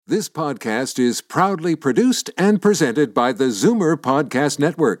This podcast is proudly produced and presented by the Zoomer Podcast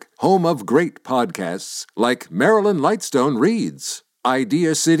Network, home of great podcasts like Marilyn Lightstone Reads,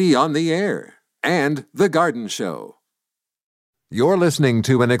 Idea City on the Air, and The Garden Show. You're listening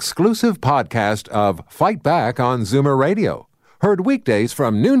to an exclusive podcast of Fight Back on Zoomer Radio, heard weekdays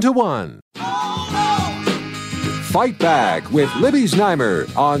from noon to 1. Fight Back with Libby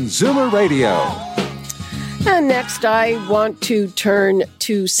Znaimer on Zoomer Radio. And next, I want to turn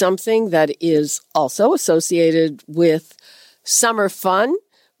to something that is also associated with summer fun,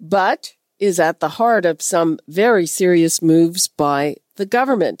 but is at the heart of some very serious moves by the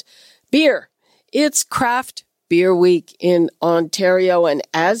government. Beer. It's Craft Beer Week in Ontario, and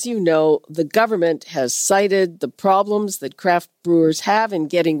as you know, the government has cited the problems that craft brewers have in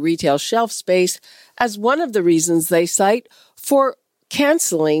getting retail shelf space as one of the reasons they cite for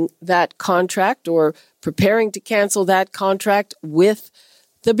canceling that contract or preparing to cancel that contract with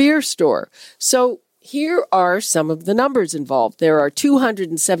the beer store. So here are some of the numbers involved. There are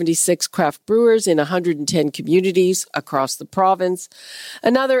 276 craft brewers in 110 communities across the province.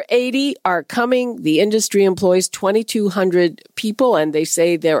 Another 80 are coming. The industry employs 2,200 people, and they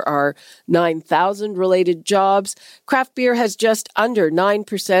say there are 9,000 related jobs. Craft beer has just under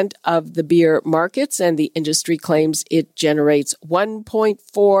 9% of the beer markets, and the industry claims it generates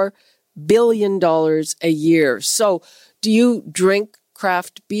 $1.4 billion a year. So do you drink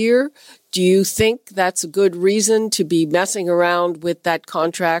craft beer? Do you think that's a good reason to be messing around with that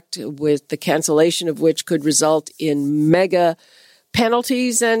contract, with the cancellation of which could result in mega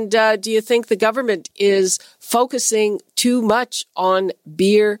penalties? And do you think the government is focusing too much on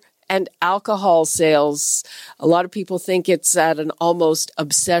beer and alcohol sales? A lot of people think it's at an almost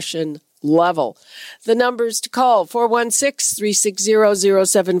obsession level. The numbers to call,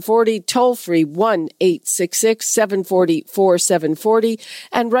 416-360-0740, toll free 1-866-740-4740.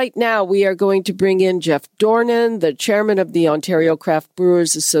 And right now we are going to bring in Jeff Dornan, the chairman of the Ontario Craft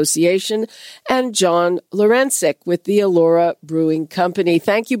Brewers Association, and John Laurencic with the Elora Brewing Company.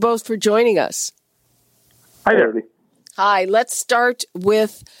 Thank you both for joining us. Hi there. Hi, let's start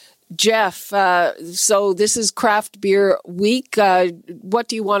with Jeff. So this is Craft Beer Week. What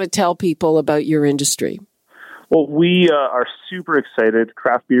do you want to tell people about your industry? Well, we are super excited.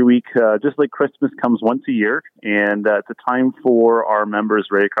 Craft Beer Week, just like Christmas, comes once a year, and it's a time for our members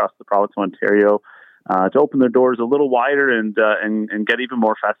right across the province of Ontario to open their doors a little wider and get even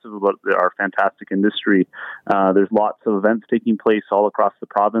more festive about our fantastic industry. There's lots of events taking place all across the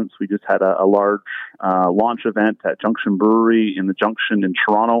province. We just had a large launch event at Junction Brewery in the Junction in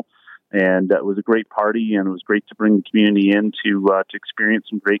Toronto. And it was a great party, and it was great to bring the community in to experience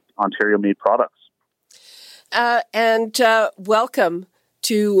some great Ontario-made products. And welcome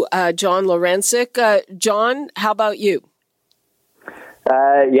to John Laurencic. John, how about you?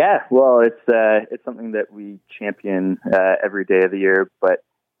 Yeah, well, it's something that we champion every day of the year. But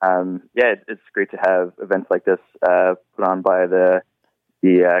it's great to have events like this put on by the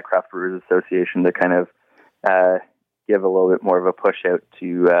Craft Brewers Association to kind of give a little bit more of a push out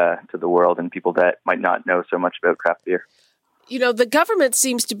to the world and people that might not know so much about craft beer. You know, the government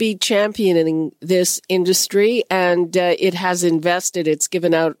seems to be championing this industry, and it has invested. It's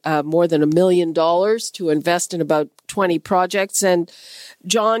given out more than $1 million to invest in about 20 projects. And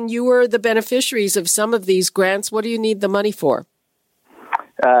John, you were the beneficiaries of some of these grants. What do you need the money for?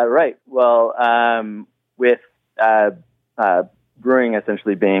 Right. Well, with brewing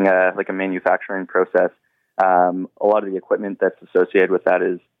essentially being like a manufacturing process, a lot of the equipment that's associated with that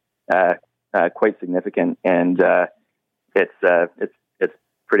is quite significant, and it's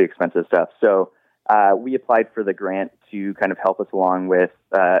pretty expensive stuff. So we applied for the grant to kind of help us along with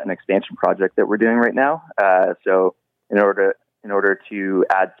an expansion project that we're doing right now. So in order to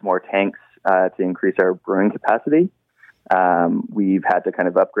add some more tanks to increase our brewing capacity, we've had to kind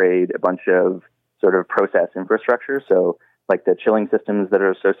of upgrade a bunch of sort of process infrastructure. So like the chilling systems that are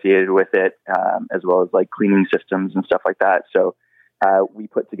associated with it, as well as like cleaning systems and stuff like that. So we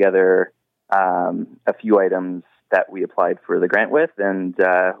put together a few items that we applied for the grant with, and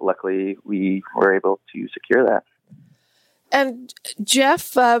luckily we were able to secure that. And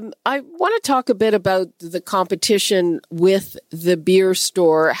Jeff, I want to talk a bit about the competition with the beer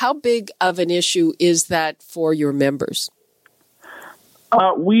store. How big of an issue is that for your members?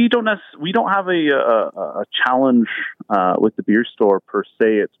 We don't have a challenge with the beer store per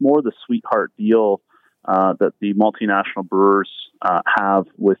se. It's more the sweetheart deal that the multinational brewers have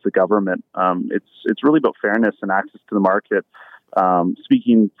with the government. It's really about fairness and access to the market.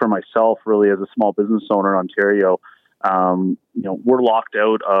 Speaking for myself, really as a small business owner in Ontario, we're locked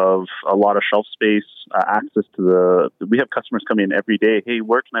out of a lot of shelf space, access to we have customers come in every day. Hey,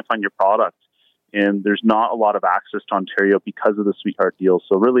 where can I find your product? And there's not a lot of access to Ontario because of the Sweetheart deal.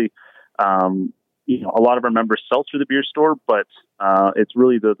 So really, a lot of our members sell through the beer store, but it's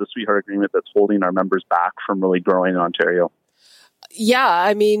really the Sweetheart agreement that's holding our members back from really growing in Ontario. Yeah,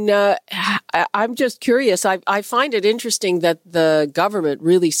 I mean, I'm just curious. I find it interesting that the government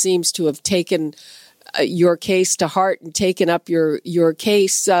really seems to have taken your case to heart and taken up your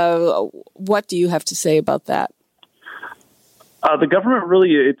case. What do you have to say about that? The government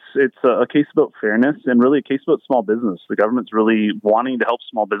really, it's a case about fairness and really a case about small business. The government's really wanting to help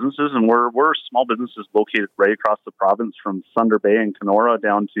small businesses, and we're small businesses located right across the province from Thunder Bay and Kenora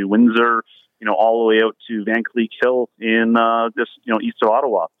down to Windsor, all the way out to Van Cleek Hill in east of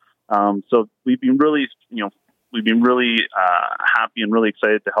Ottawa. So we've been really happy and really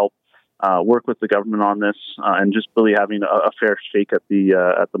excited to help work with the government on this, and just really having a fair shake at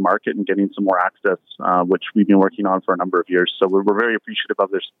the market and getting some more access, which we've been working on for a number of years. So we're very appreciative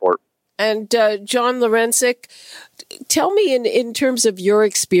of their support. And John Laurencic, tell me in terms of your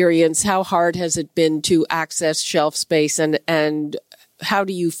experience, how hard has it been to access shelf space, and how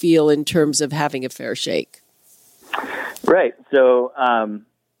do you feel in terms of having a fair shake? Right. So,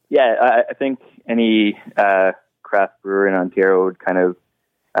 I think any craft brewer in Ontario would kind of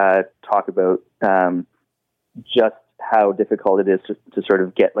talk about just how difficult it is to sort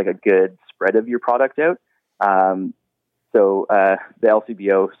of get like a good spread of your product out. So the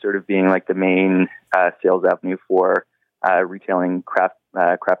LCBO sort of being like the main sales avenue for retailing craft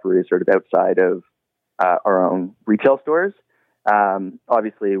breweries sort of outside of our own retail stores.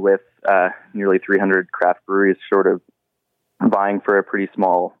 Obviously, with nearly 300 craft breweries sort of vying for a pretty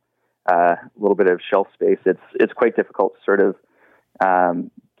small little bit of shelf space, it's quite difficult to sort of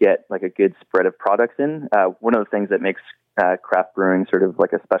get like a good spread of products in. One of the things that makes craft brewing sort of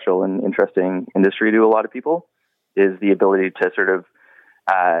like a special and interesting industry to a lot of people is the ability to sort of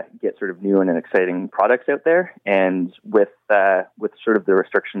get sort of new and exciting products out there. And with sort of the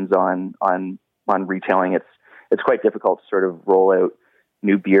restrictions on retailing, it's quite difficult to sort of roll out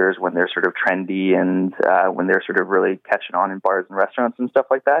new beers when they're sort of trendy and when they're sort of really catching on in bars and restaurants and stuff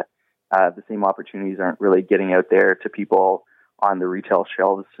like that. The same opportunities aren't really getting out there to people on the retail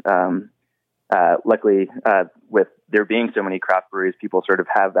shelves. Luckily, with there being so many craft breweries, people sort of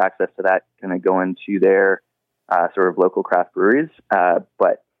have access to that kind of going to their sort of local craft breweries.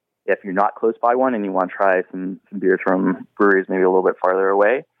 But if you're not close by one and you want to try some beers from breweries maybe a little bit farther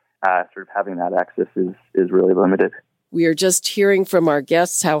away, sort of having that access is really limited. We are just hearing from our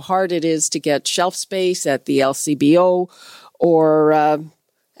guests how hard it is to get shelf space at the LCBO or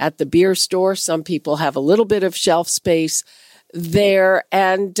at the beer store. Some people have a little bit of shelf space there.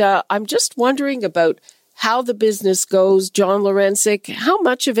 And I'm just wondering about how the business goes. John Laurencic, how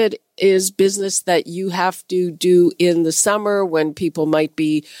much of it is business that you have to do in the summer when people might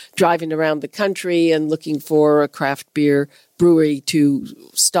be driving around the country and looking for a craft beer brewery to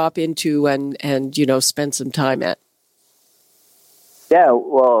stop into and spend some time at? Yeah,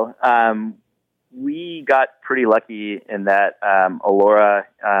 well, we got pretty lucky in that Elora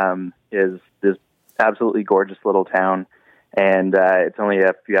is this absolutely gorgeous little town, and it's only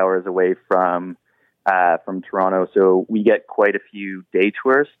a few hours away from Toronto. So we get quite a few day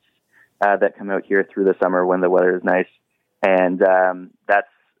tourists that come out here through the summer when the weather is nice, and that's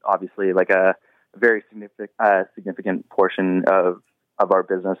obviously like a very significant portion of our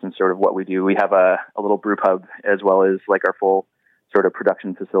business and sort of what we do. We have a little brew pub as well as like our full sort of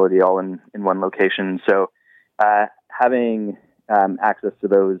production facility all in one location. So having access to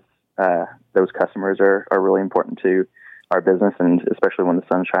those customers are really important to our business, and especially when the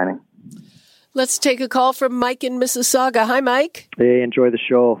sun's shining. Let's take a call from Mike in Mississauga. Hi, Mike. Hey, enjoy the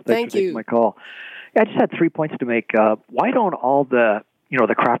show. Thank for you. Taking my call. Yeah, I just had 3 points to make. Why don't all the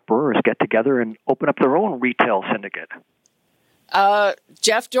craft brewers get together and open up their own retail syndicate?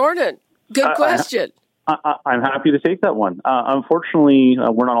 Jeff Dornan. Good question. I'm happy to take that one. Unfortunately,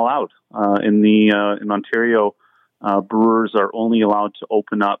 we're not allowed. In Ontario, brewers are only allowed to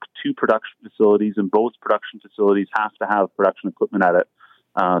open up 2 production facilities, and both production facilities have to have production equipment at it.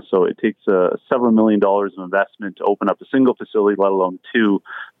 So it takes several $1 million of investment to open up a single facility, let alone 2.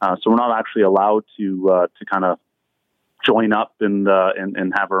 So we're not actually allowed to kind of join up and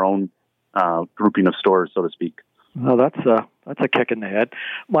have our own grouping of stores, so to speak. Well, that's a kick in the head.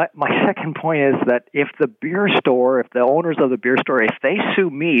 My second point is that if the owners of the beer store, if they sue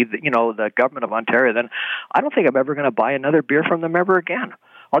me, the government of Ontario, then I don't think I'm ever going to buy another beer from them ever again.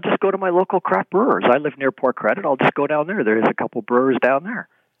 I'll just go to my local craft brewers. I live near Port Credit. I'll just go down there. There's a couple brewers down there.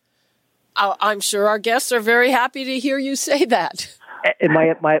 I'm sure our guests are very happy to hear you say that. And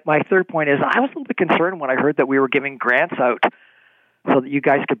my third point is, I was a little bit concerned when I heard that we were giving grants out so that you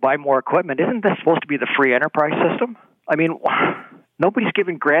guys could buy more equipment. Isn't this supposed to be the free enterprise system? I mean, nobody's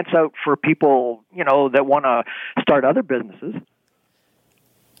giving grants out for people, that want to start other businesses.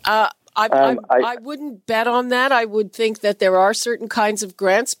 I wouldn't bet on that. I would think that there are certain kinds of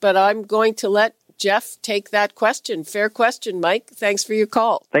grants, but I'm going to let Jeff take that question. Fair question, Mike. Thanks for your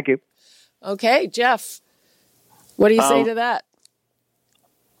call. Thank you. Okay, Jeff, what do you say to that?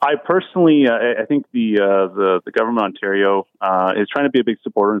 I personally, I think the government of Ontario is trying to be a big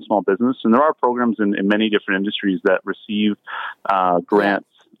supporter in small business, and there are programs in many different industries that receive grants.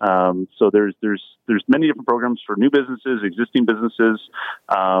 So there's many different programs for new businesses, existing businesses.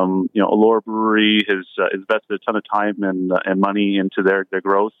 Elora Brewery has invested a ton of time and money into their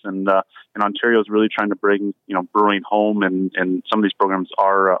growth, and Ontario is really trying to bring brewing home, and some of these programs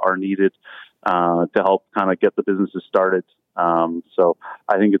are needed to help kind of get the businesses started. So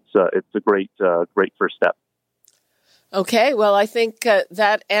I think it's a great first step. Okay, well, I think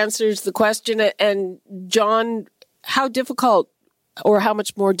that answers the question. And John, how difficult or how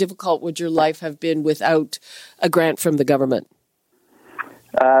much more difficult would your life have been without a grant from the government?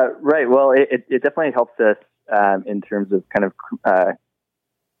 Right. Well, it definitely helps us in terms of kind of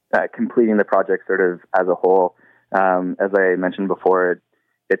completing the project sort of as a whole. As I mentioned before,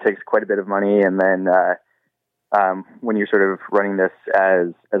 it takes quite a bit of money, and then when you're sort of running this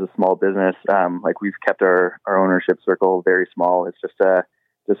as a small business, like we've kept our ownership circle very small. It's just a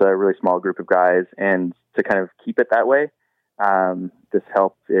really small group of guys, and to kind of keep it that way, this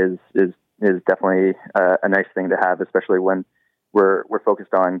help is definitely a nice thing to have, especially when we're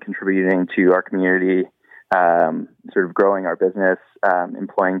focused on contributing to our community, sort of growing our business,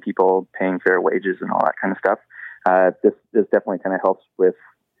 employing people, paying fair wages, and all that kind of stuff. This definitely kind of helps with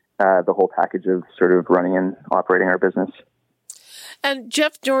the whole package of sort of running and operating our business. And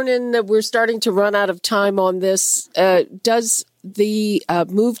Jeff Dornan, we're starting to run out of time on this. Does the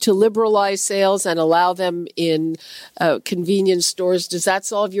move to liberalize sales and allow them in convenience stores, does that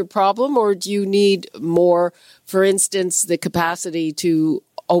solve your problem, or do you need more, for instance, the capacity to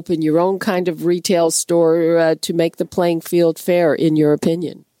open your own kind of retail store to make the playing field fair, in your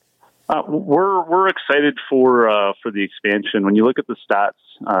opinion? We're excited for the expansion. When you look at the stats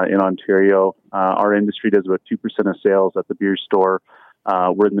in Ontario, our industry does about 2% of sales at the beer store.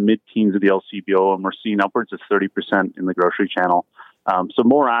 We're in the mid-teens of the LCBO, and we're seeing upwards of 30% in the grocery channel. So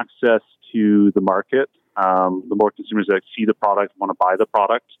more access to the market, the more consumers that see the product want to buy the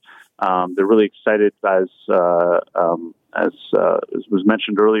product. They're really excited, as was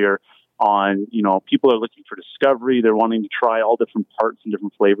mentioned earlier, on, people are looking for discovery. They're wanting to try all different parts and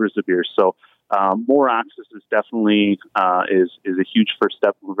different flavors of beer. So more access is definitely is a huge first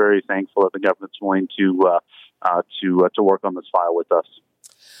step. We're very thankful that the government's willing to work on this file with us.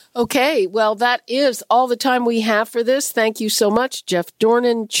 Okay, well, that is all the time we have for this. Thank you so much, Jeff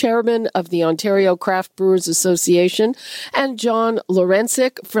Dornan, chairman of the Ontario Craft Brewers Association, and John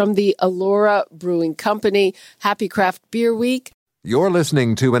Laurencic from the Elora Brewing Company. Happy Craft Beer Week. You're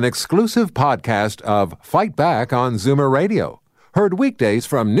listening to an exclusive podcast of Fight Back on Zoomer Radio, heard weekdays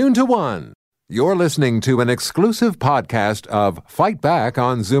from noon to 1. You're listening to an exclusive podcast of Fight Back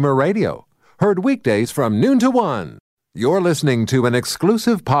on Zoomer Radio, heard weekdays from noon to 1. You're listening to an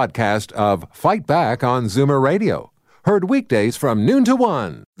exclusive podcast of Fight Back on Zoomer Radio, heard weekdays from noon to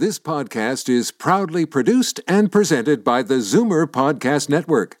 1. This podcast is proudly produced and presented by the Zoomer Podcast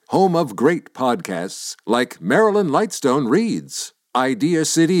Network, home of great podcasts like Marilyn Lightstone Reads, Idea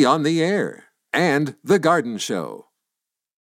City on the Air, and The Garden Show.